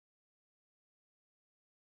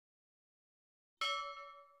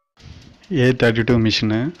A32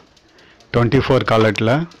 machine 24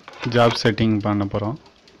 காலட்டில் job setting பண்ண போகிறோம்.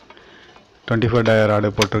 24 tyre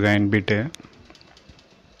order போட்டிருக்கேன். இன்பிட்டு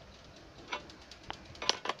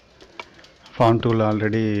ஃபார்ம் டூல்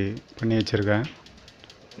ஆல்ரெடி பண்ணி வச்சுருக்கேன்.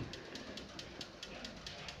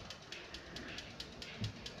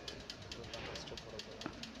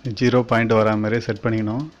 ஜீரோ பாயிண்ட் வரா மாதிரி செட்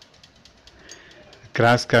பண்ணிக்கணும்.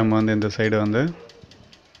 கிராஸ் கேம் வந்து இந்த சைடு வந்து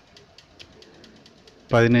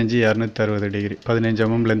 15 260 டிகிரி 15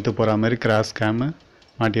 mm லென்த்து போகிற மாதிரி கிராஸ் கேமு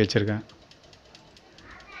மாட்டி வச்சுருக்கேன்.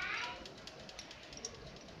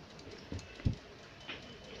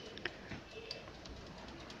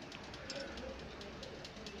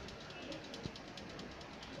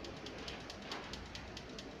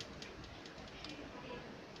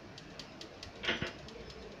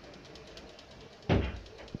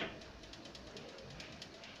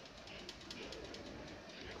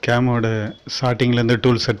 கேமோட ஸ்டார்டிங்லேருந்து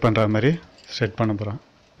டூல் செட் பண்ணுற மாதிரி செட் பண்ண போகிறோம்.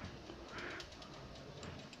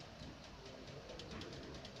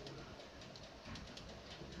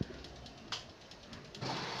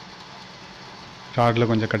 ராடில்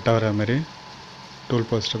கொஞ்சம் கட்டாக வர மாதிரி டூல்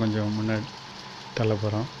போஸ்ட்டை கொஞ்சம் முன்னாடி தள்ள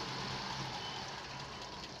போகிறோம்.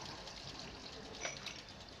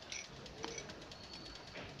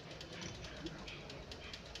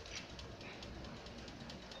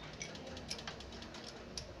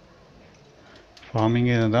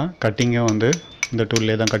 ஃபார்மிங்கே தான், கட்டிங்கும் வந்து இந்த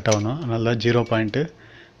டூல்லே தான் கட் ஆகணும். அதனால தான் ஜீரோ பாயிண்ட்டு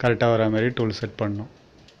கரெக்டாக வர மாதிரி டூல் செட் பண்ணணும்.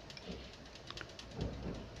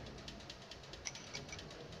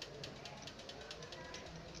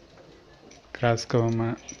 கிராஸ்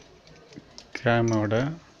கேமோட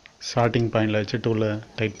ஸ்டார்டிங் பாயிண்டில் வச்சு டூலை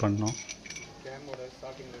டைட் பண்ணணும்.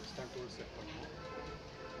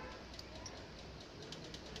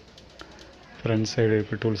 ஃப்ரண்ட் சைடு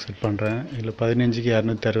இப்போ டூல் செட் பண்ணுறேன். இதில் 15க்கு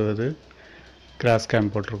 260 கிராஸ் கேம்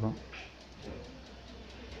போட்டிருக்கோம்.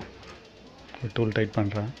 டூல் டைட்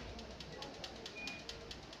பண்ணுறேன்.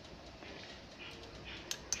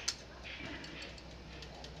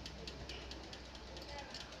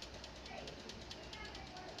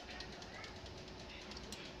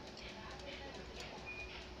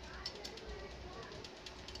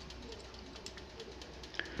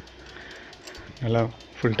 நல்லா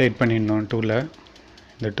ஃபுல் டைட் பண்ணிடணும் டூலை.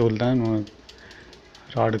 இந்த டூல் தான்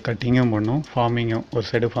ராடு கட்டிங்கும் பண்ணும், ஃபார்மிங்கும். ஒரு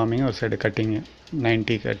சைடு ஃபார்மிங்கும் ஒரு சைடு கட்டிங்கு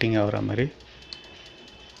 90 கட்டிங் ஆகிற மாதிரி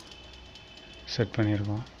செட்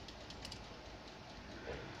பண்ணியிருக்கோம்.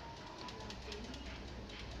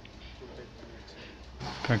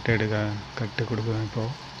 கட்டு கொடுக்குறேன்.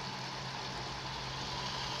 இப்போது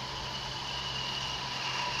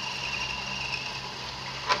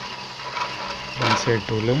ஃப்ரண்ட் சைடு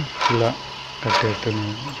டூலு ஃபுல்லாக கட்டு எடுத்துன்னு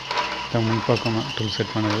முன்பக்கமாக டூல்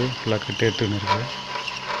செட் பண்ணது ஃபுல்லாக கட்டு எடுத்துன்னு இருக்குது.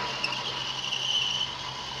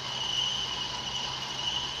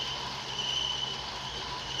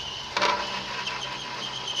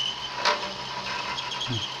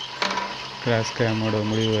 கிராஸ் கேமோட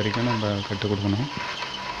முடிவு வரைக்கும் நம்ம கற்றுக் கொடுக்கணும்.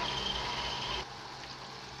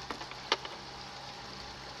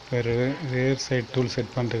 இப்போ ரியர் சைடு டூல்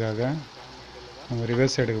செட் பண்ணுறதுக்காக நம்ம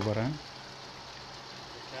ரிவர்ஸ் எடுக்க போகிறேன்.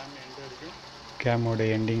 கேமோட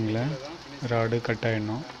எண்டிங்கில் ராடு கட்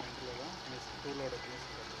ஆகிடணும்.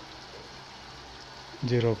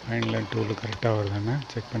 ஜீரோ பாயிண்டில் டூல் கரெக்டாக வருதுன்னு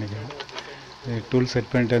செக் பண்ணிக்கலாம். டூல்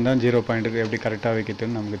செட் பண்ணிட்டு இருந்தால் ஜீரோ பாயிண்ட்டுக்கு எப்படி கரெக்டாக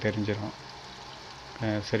வைக்கிறதுன்னு நமக்கு தெரிஞ்சிடும்.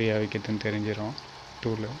 சரியாக வைக்கிறதுன்னு தெரிஞ்சிடும்.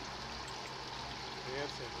 டூலு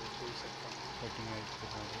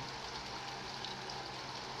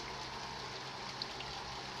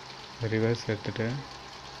ரிவர்ஸ் எடுத்துகிட்டு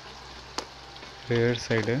ரியர்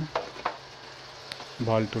சைடு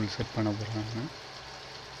பால் டூல் செட் பண்ண போகிறாங்க.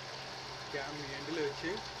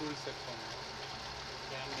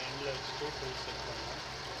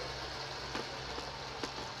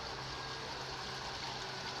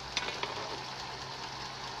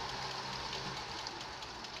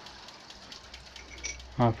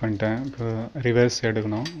 ஆஃப் பண்ணிட்டேன். இப்போ ரிவர்ஸ்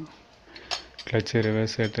எடுக்கணும். கிளச்சு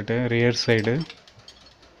ரிவர்ஸ் எடுத்துகிட்டு ரியர் சைடு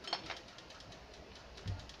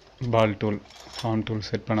பால் டூல் ஃபார்ம் டூல்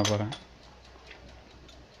செட் பண்ண போகிறேன்.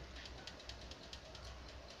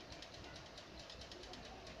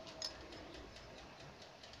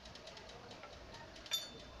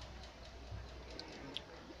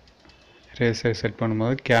 ரியர் சைடு செட்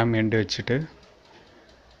பண்ணும்போது கேம் எண்டு வச்சுட்டு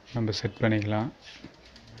நம்ம செட் பண்ணிக்கலாம்.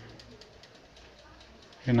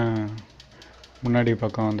 ஏன்னா முன்னாடி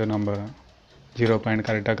பக்கம் வந்து நம்ம ஜீரோ பாயிண்ட்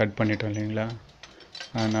கரெக்டாக கட் பண்ணிட்டோம் இல்லைங்களா.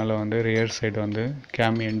 அதனால் வந்து ரியர் சைடு வந்து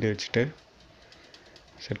கேம் எண்டு வச்சுட்டு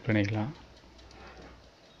செட் பண்ணிக்கலாம்.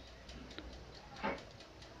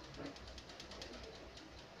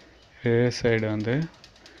 ரியர் சைடு வந்து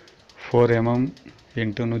 4 mm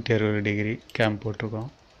இன்ட்டு 160 டிகிரி கேம் போட்டிருக்கோம்.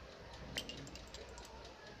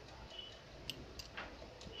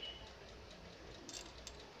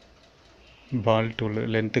 பால் டூல்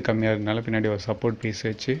லென்த்து கம்மியாக இருந்தாலும் பின்னாடி ஒரு சப்போர்ட் பீஸ்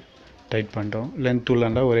வச்சு டைட் பண்ணிட்டோம். லென்த் டூலாக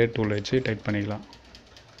இருந்தால் ஒரே டூல் வச்சு டைட் பண்ணிக்கலாம்.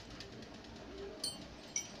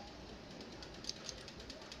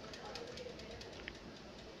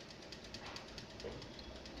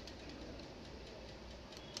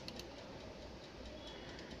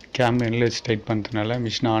 கேம் எண்ணில் வச்சு டைட் பண்ணுறதுனால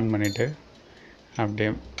மிஷினை ஆன் பண்ணிவிட்டு அப்படியே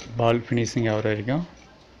பால் ஃபினிஷிங் ஆகிற வரைக்கும்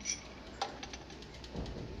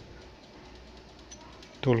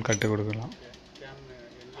டூல் கட்டு கொடுக்கலாம்.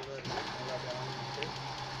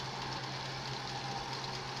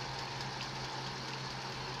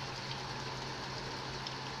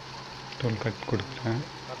 டூல் கட் கொடுக்குறேன்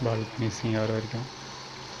பால் ஃபினிஷிங் ஆகிற வரைக்கும்.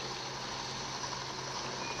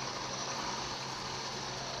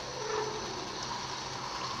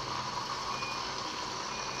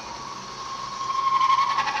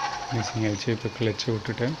 ஃபினிஷிங் ஆகிடுச்சு. இப்போ கிளச்சு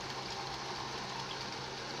விட்டுட்டு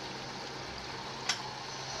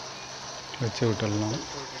கிளச்சு விட்டுடலாம்.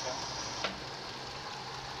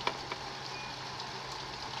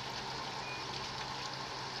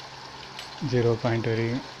 ஜீரோ பாயிண்ட்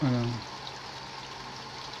வரைக்கும்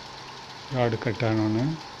ராடு கட் ஆனோன்னு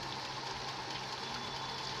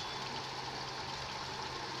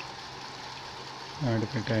ராடு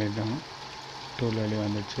கட் ஆகிட்டோம். டூல் வெளியே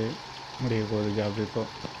வந்துச்சு. முடிய போகுது ஜாப் இப்போ.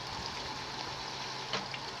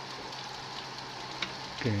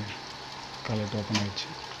 ஓகே, கலர் ஓப்பன் ஆயிடுச்சு.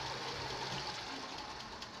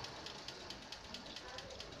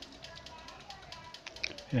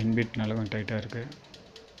 என்பிட்னால கொஞ்சம் டைட்டாக இருக்குது.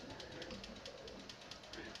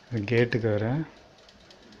 கேட்டுக்கு வர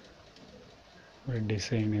ஒரு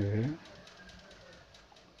டிசைன் இது.